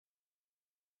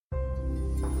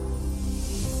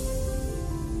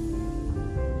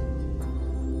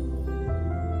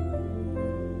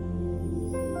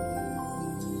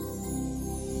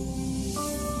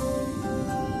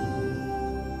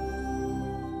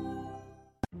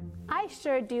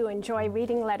sure do enjoy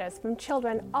reading letters from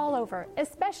children all over,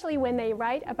 especially when they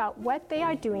write about what they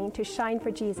are doing to shine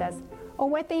for Jesus or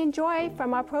what they enjoy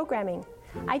from our programming.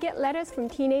 I get letters from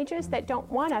teenagers that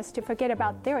don't want us to forget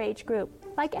about their age group,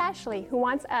 like Ashley, who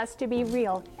wants us to be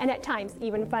real and at times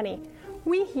even funny.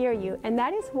 We hear you, and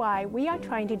that is why we are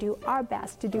trying to do our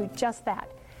best to do just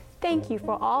that. Thank you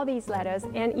for all these letters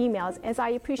and emails, as I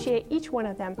appreciate each one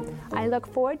of them. I look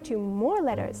forward to more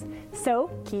letters, so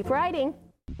keep writing.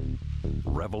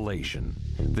 Revelation,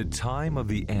 the time of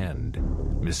the end,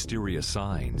 mysterious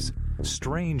signs,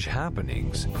 strange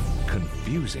happenings,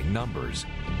 confusing numbers.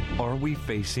 Are we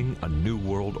facing a new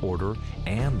world order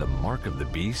and the mark of the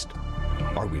beast?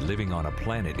 Are we living on a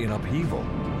planet in upheaval?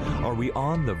 Are we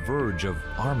on the verge of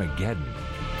Armageddon?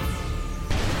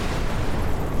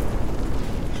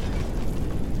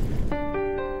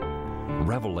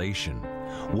 Revelation.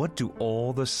 What do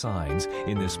all the signs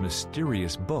in this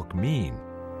mysterious book mean?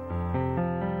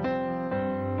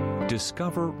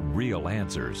 Discover real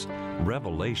answers.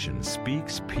 Revelation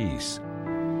Speaks Peace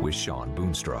with Sean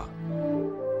Boonstra.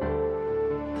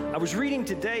 I was reading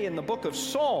today in the book of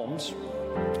Psalms,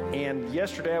 and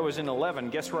yesterday I was in 11.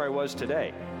 Guess where I was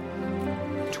today?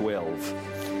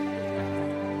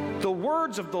 12. The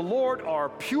words of the Lord are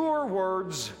pure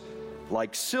words,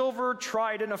 like silver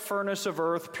tried in a furnace of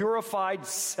earth, purified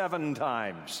 7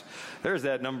 times. There's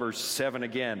that number 7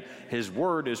 again. His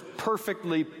word is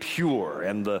perfectly pure.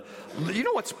 And you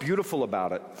know what's beautiful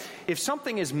about it? If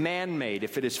something is man-made,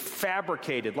 if it is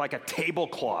fabricated like a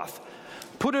tablecloth,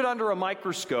 put it under a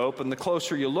microscope, and the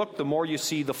closer you look, the more you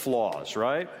see the flaws,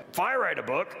 right? If I write a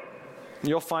book,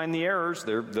 you'll find the errors.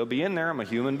 They'll be in there. I'm a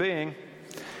human being.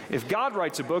 If God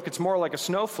writes a book, it's more like a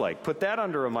snowflake. Put that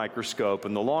under a microscope,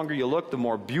 and the longer you look, the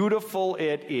more beautiful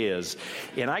it is.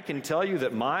 And I can tell you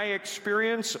that my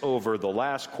experience over the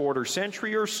last quarter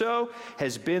century or so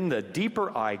has been the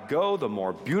deeper I go, the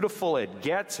more beautiful it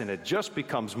gets, and it just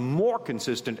becomes more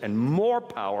consistent and more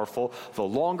powerful the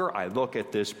longer I look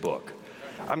at this book.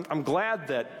 I'm glad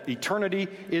that eternity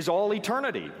is all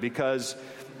eternity, because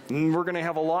we're going to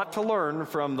have a lot to learn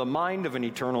from the mind of an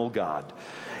eternal God.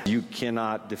 You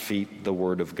cannot defeat the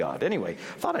Word of God. Anyway,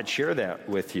 I thought I'd share that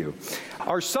with you.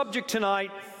 Our subject tonight,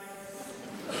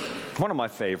 one of my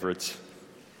favorites,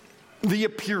 the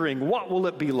appearing. What will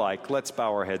it be like? Let's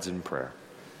bow our heads in prayer.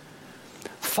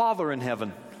 Father in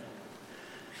heaven,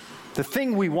 the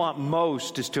thing we want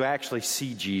most is to actually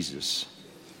see Jesus,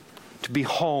 to be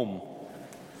home,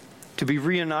 to be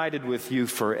reunited with you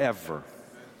forever.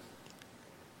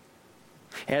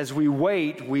 As we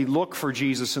wait, we look for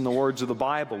Jesus in the words of the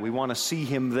Bible. We want to see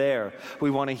him there. We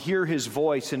want to hear his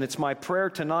voice. And it's my prayer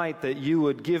tonight that you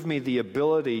would give me the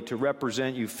ability to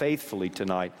represent you faithfully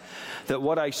tonight. That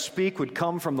what I speak would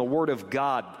come from the Word of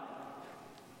God.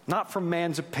 Not from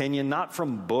man's opinion, not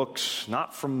from books,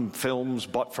 not from films,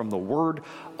 but from the Word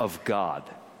of God.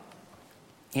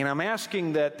 And I'm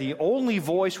asking that the only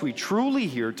voice we truly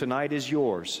hear tonight is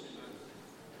yours.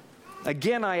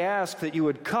 Again, I ask that you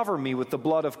would cover me with the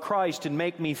blood of Christ and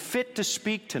make me fit to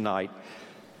speak tonight.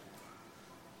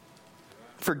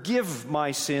 Forgive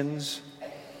my sins.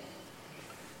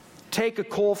 Take a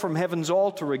coal from heaven's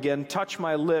altar again. Touch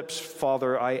my lips,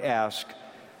 Father, I ask.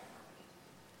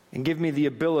 And give me the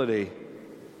ability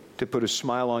to put a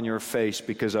smile on your face,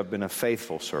 because I've been a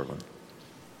faithful servant.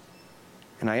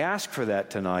 And I ask for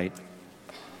that tonight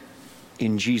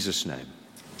in Jesus' name.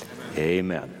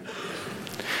 Amen.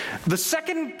 The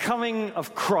second coming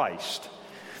of Christ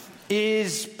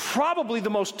is probably the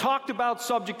most talked about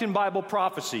subject in Bible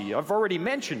prophecy. I've already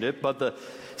mentioned it, but the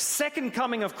second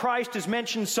coming of Christ is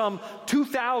mentioned some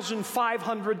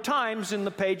 2,500 times in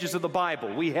the pages of the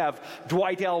Bible. We have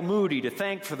Dwight L. Moody to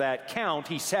thank for that count.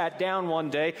 He sat down one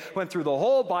day, went through the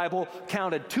whole Bible,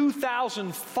 counted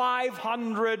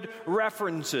 2,500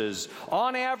 references.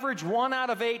 On average, 1 out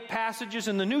of 8 passages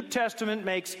in the New Testament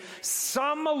makes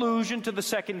some allusion to the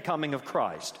second coming of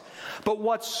Christ. But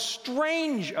what's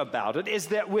strange about it is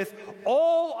that with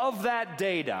all of that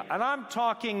data, and I'm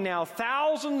talking now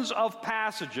thousands of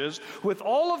passages, with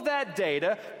all of that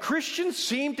data, Christians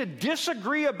seem to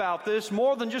disagree about this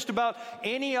more than just about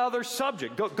any other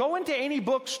subject. Go into any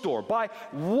bookstore, buy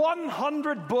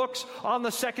 100 books on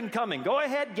the second coming. Go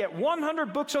ahead, get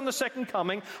 100 books on the second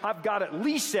coming. I've got at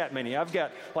least that many. I've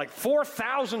got like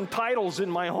 4,000 titles in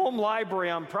my home library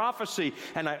on prophecy,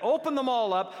 and I open them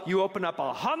all up. You open up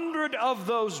 100 of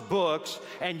those books,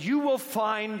 and you will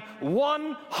find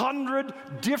 100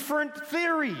 different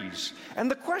theories.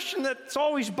 And the question that's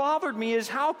always bothered me is,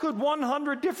 how could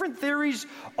 100 different theories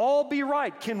all be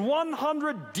right? Can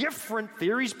 100 different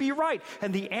theories be right?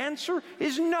 And the answer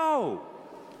is no.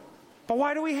 But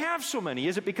why do we have so many?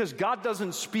 Is it because God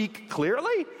doesn't speak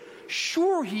clearly?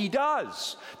 Sure He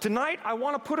does. Tonight, I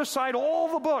want to put aside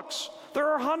all the books. There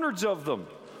are hundreds of them.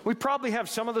 We probably have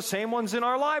some of the same ones in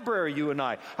our library, you and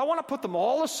I. I want to put them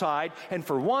all aside and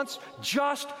for once,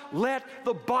 just let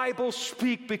the Bible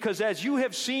speak, because as you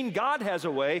have seen, God has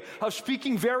a way of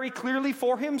speaking very clearly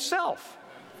for Himself.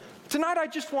 Tonight, I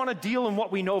just want to deal in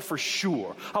what we know for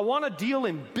sure. I want to deal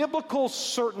in biblical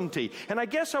certainty. And I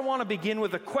guess I want to begin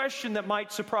with a question that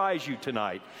might surprise you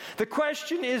tonight. The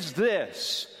question is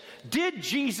this: did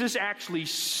Jesus actually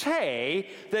say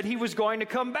that He was going to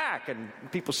come back? And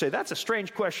people say, that's a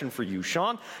strange question for you,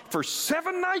 Sean. For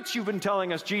 7 nights you've been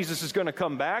telling us Jesus is going to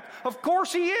come back. Of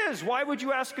course He is. Why would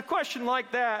you ask a question like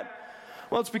that?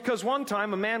 Well, it's because one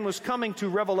time a man was coming to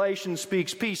Revelation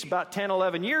Speaks Peace about 10,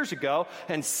 11 years ago,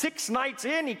 and 6 nights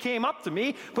in, he came up to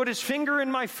me, put his finger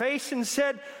in my face and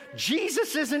said,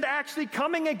 Jesus isn't actually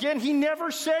coming again. He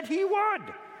never said He would.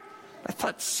 I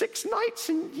thought, 6 nights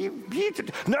and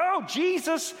no,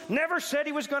 Jesus never said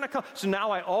He was going to come. So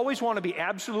now I always want to be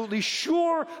absolutely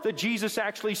sure that Jesus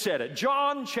actually said it.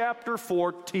 John chapter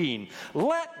 14.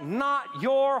 Let not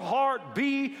your heart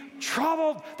be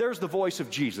troubled. There's the voice of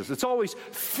Jesus. It's always,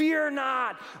 fear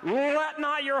not. Let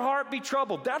not your heart be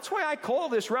troubled. That's why I call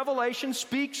this Revelation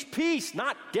Speaks Peace,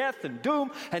 not death and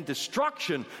doom and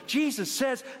destruction. Jesus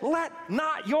says, let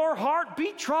not your heart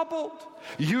be troubled.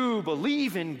 You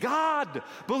believe in God,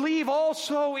 believe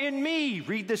also in me.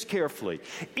 Read this carefully.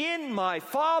 In my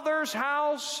Father's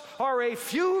house are a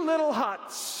few little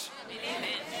huts.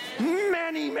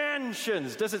 Many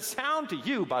mansions. Does it sound to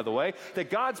you, by the way, that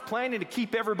God's planning to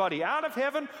keep everybody out of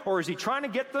heaven, or is He trying to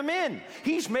get them in?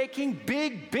 He's making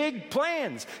big, big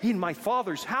plans. In my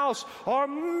Father's house are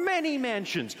many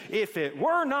mansions. If it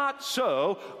were not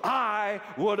so, I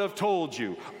would have told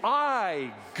you.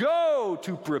 I go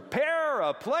to prepare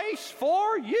a place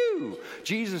for you.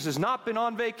 Jesus has not been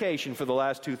on vacation for the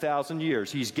last 2,000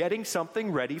 years. He's getting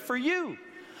something ready for you.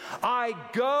 I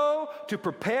go to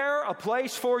prepare a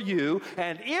place for you,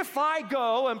 and if I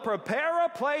go and prepare a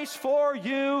place for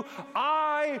you,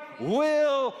 I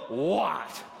will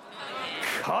what?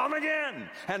 Come again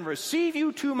and receive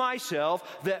you to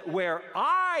myself, that where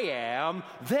I am,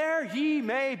 there ye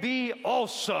may be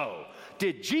also.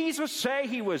 Did Jesus say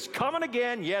He was coming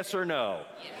again, yes or no?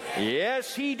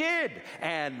 Yes, He did.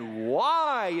 And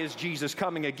why is Jesus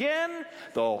coming again?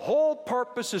 The whole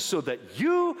purpose is so that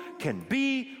you can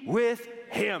be with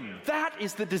Him. That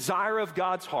is the desire of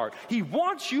God's heart. He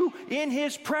wants you in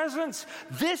His presence.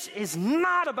 This is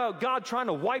not about God trying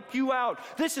to wipe you out.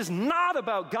 This is not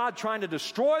about God trying to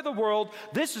destroy the world.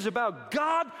 This is about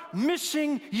God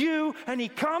missing you, and He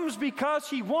comes because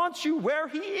He wants you where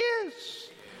He is.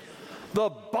 The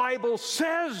Bible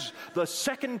says the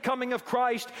second coming of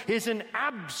Christ is an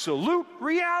absolute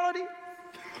reality.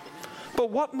 But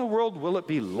what in the world will it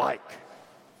be like?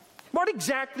 What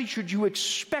exactly should you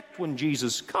expect when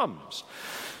Jesus comes?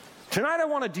 Tonight I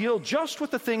want to deal just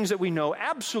with the things that we know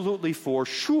absolutely for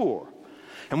sure.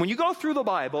 And when you go through the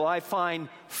Bible, I find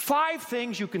 5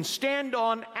 things you can stand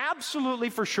on absolutely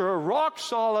for sure, rock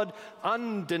solid,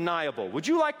 undeniable. Would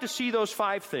you like to see those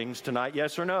 5 things tonight,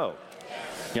 yes or no?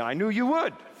 Yes. Yeah, I knew you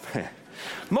would.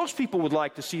 Most people would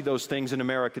like to see those things in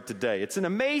America today. It's an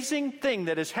amazing thing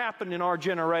that has happened in our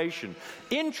generation.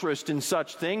 Interest in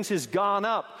such things has gone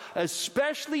up,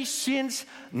 especially since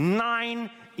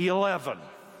 9/11.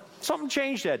 Something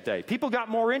changed that day. People got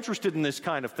more interested in this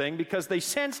kind of thing because they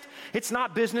sensed it's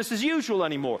not business as usual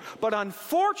anymore. But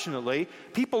unfortunately,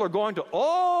 people are going to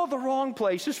all the wrong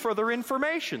places for their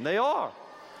information. They are.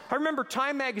 I remember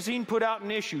Time magazine put out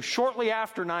an issue shortly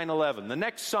after 9/11, the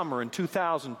next summer in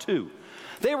 2002.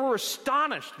 They were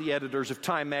astonished, the editors of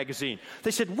Time magazine.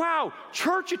 They said, wow,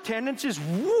 church attendance is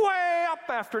way up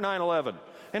after 9/11.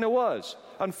 And it was.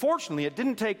 Unfortunately, it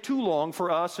didn't take too long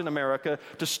for us in America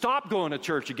to stop going to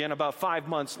church again about 5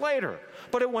 months later.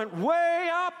 But it went way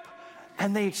up.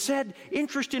 And they said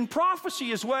interest in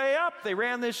prophecy is way up. They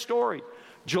ran this story.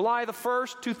 July the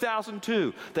 1st,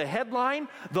 2002. The headline,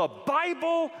 The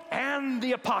Bible and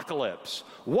the Apocalypse.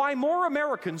 Why more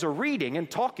Americans are reading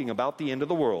and talking about the end of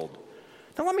the world.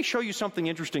 Now let me show you something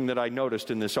interesting that I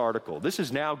noticed in this article. This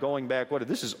is now going back,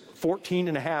 this is 14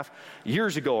 and a half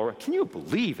years ago. Can you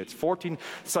believe it's 14?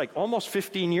 It's like almost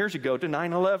 15 years ago to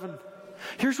 9/11.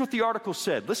 Here's what the article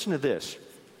said. Listen to this.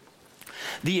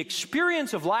 The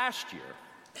experience of last year,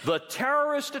 the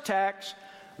terrorist attacks,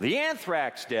 the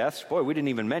anthrax deaths, boy, we didn't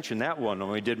even mention that one when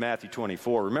we did Matthew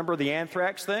 24. Remember the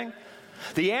anthrax thing?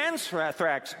 The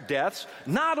anthrax deaths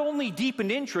not only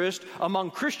deepened interest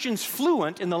among Christians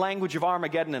fluent in the language of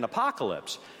Armageddon and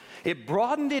Apocalypse, It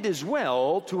broadened it as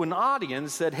well to an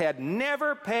audience that had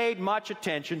never paid much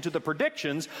attention to the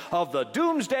predictions of the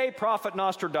doomsday prophet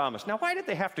Nostradamus. Now, why did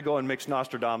they have to go and mix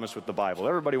Nostradamus with the Bible?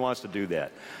 Everybody wants to do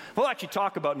that. We'll actually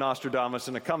talk about Nostradamus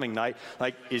in a coming night.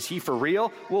 Like, is he for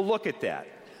real? We'll look at that.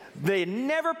 They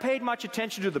never paid much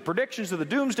attention to the predictions of the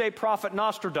doomsday prophet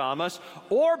Nostradamus,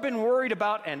 or been worried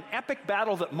about an epic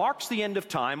battle that marks the end of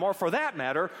time, or for that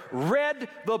matter, read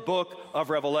the book of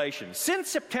Revelation. Since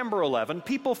September 11,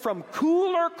 people from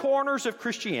cooler corners of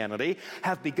Christianity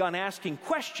have begun asking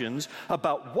questions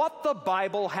about what the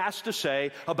Bible has to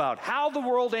say about how the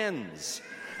world ends.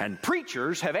 And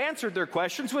preachers have answered their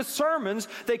questions with sermons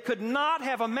they could not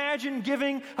have imagined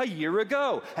giving a year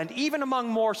ago. And even among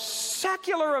more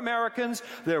secular Americans,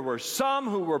 there were some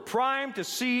who were primed to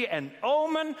see an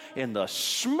omen in the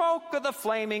smoke of the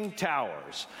flaming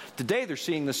towers. Today they're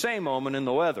seeing the same omen in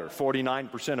the weather.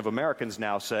 49% of Americans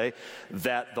now say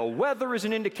that the weather is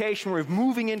an indication we're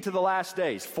moving into the last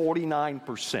days.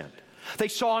 49%. They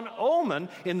saw an omen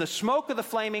in the smoke of the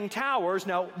flaming towers.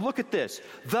 Now, look at this.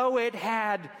 Though it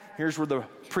had, here's where the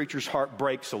preacher's heart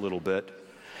breaks a little bit,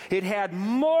 it had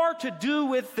more to do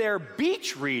with their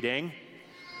beach reading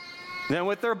than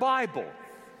with their Bible.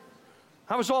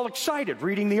 I was all excited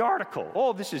reading the article.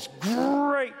 Oh, this is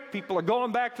great. People are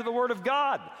going back to the Word of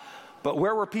God. But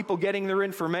where were people getting their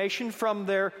information? From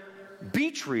their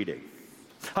beach reading.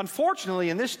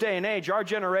 Unfortunately, in this day and age, our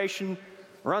generation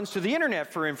runs to the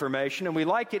internet for information, and we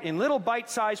like it in little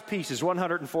bite-sized pieces,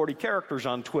 140 characters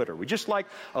on Twitter. We just like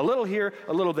a little here,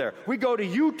 a little there. We go to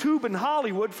YouTube and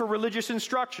Hollywood for religious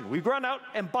instruction. We run out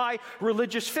and buy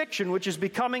religious fiction, which is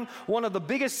becoming one of the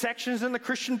biggest sections in the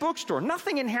Christian bookstore.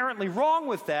 Nothing inherently wrong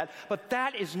with that, but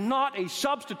that is not a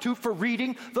substitute for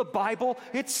reading the Bible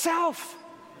itself.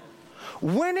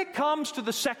 When it comes to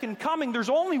the second coming, there's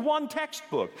only one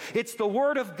textbook. It's the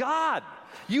Word of God.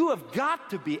 You have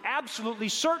got to be absolutely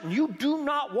certain. You do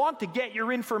not want to get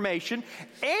your information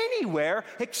anywhere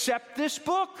except this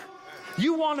book.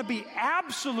 You want to be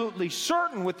absolutely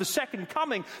certain with the second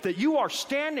coming that you are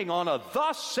standing on a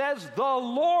 "Thus says the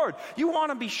Lord." You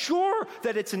want to be sure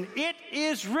that it's an "It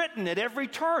is written" at every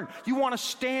turn. You want to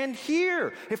stand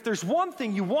here. If there's one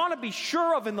thing you want to be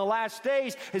sure of in the last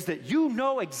days, is that you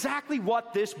know exactly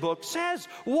what this book says.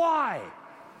 Why?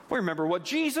 Well, remember what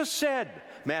Jesus said.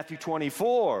 Matthew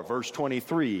 24, verse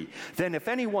 23. Then if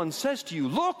anyone says to you,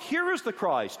 "Look, here is the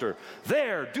Christ," or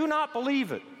 "There, do not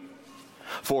believe it.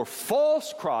 For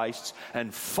false Christs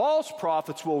and false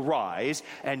prophets will rise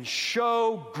and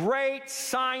show great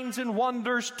signs and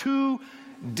wonders to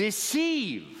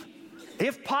deceive,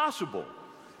 if possible,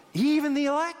 even the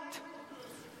elect."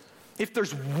 If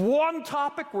there's one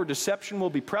topic where deception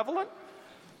will be prevalent,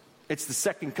 it's the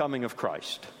second coming of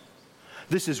Christ.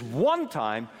 This is one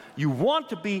time you want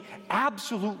to be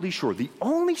absolutely sure. The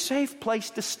only safe place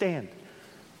to stand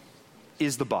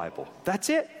is the Bible. That's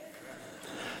it.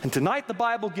 And tonight the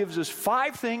Bible gives us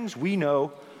 5 things we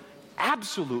know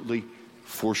absolutely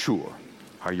for sure.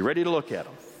 Are you ready to look at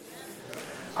them?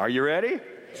 Are you ready?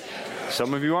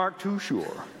 Some of you aren't too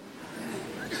sure.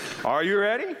 Are you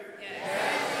ready?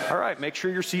 All right, make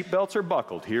sure your seatbelts are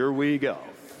buckled. Here we go.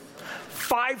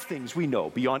 5 things we know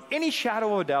beyond any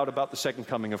shadow of a doubt about the second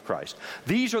coming of Christ.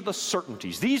 These are the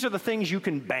certainties. These are the things you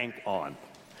can bank on.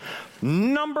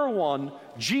 Number 1,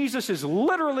 Jesus is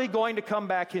literally going to come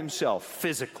back himself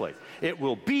physically. It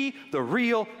will be the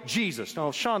real Jesus. Now,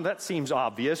 Sean, that seems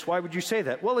obvious. Why would you say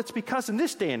that? Well, it's because in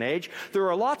this day and age, there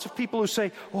are lots of people who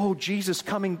say, "Oh, Jesus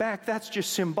coming back, that's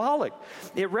just symbolic."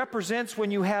 It represents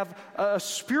when you have a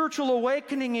spiritual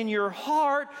awakening in your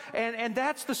heart, and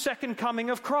that's the second coming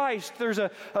of Christ. There's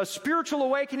a spiritual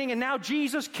awakening, and now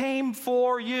Jesus came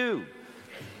for you.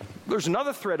 There's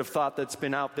another thread of thought that's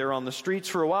been out there on the streets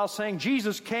for a while saying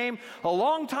Jesus came a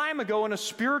long time ago in a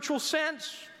spiritual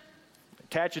sense.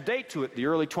 Attach a date to it, the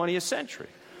early 20th century.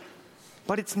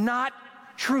 But it's not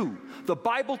true. The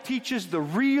Bible teaches the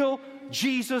real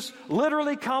Jesus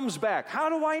literally comes back. How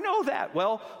do I know that?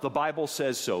 Well, the Bible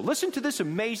says so. Listen to this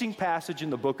amazing passage in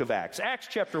the book of Acts. Acts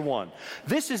chapter 1.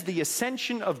 This is the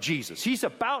ascension of Jesus. He's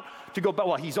about to go back.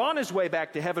 Well, he's on his way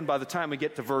back to heaven by the time we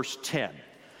get to verse 10.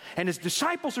 And his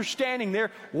disciples are standing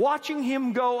there watching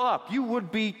him go up. You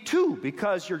would be too,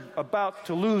 because you're about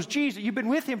to lose Jesus. You've been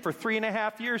with him for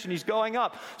 3.5 years and he's going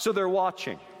up. So they're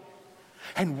watching.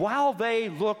 And while they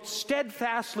looked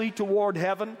steadfastly toward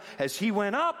heaven as he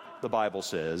went up, the Bible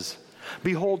says,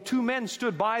 behold, 2 men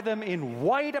stood by them in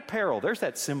white apparel. There's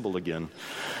that symbol again.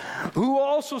 Who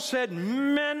also said,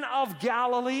 "Men of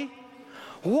Galilee,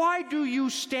 why do you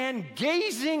stand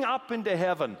gazing up into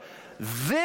heaven? This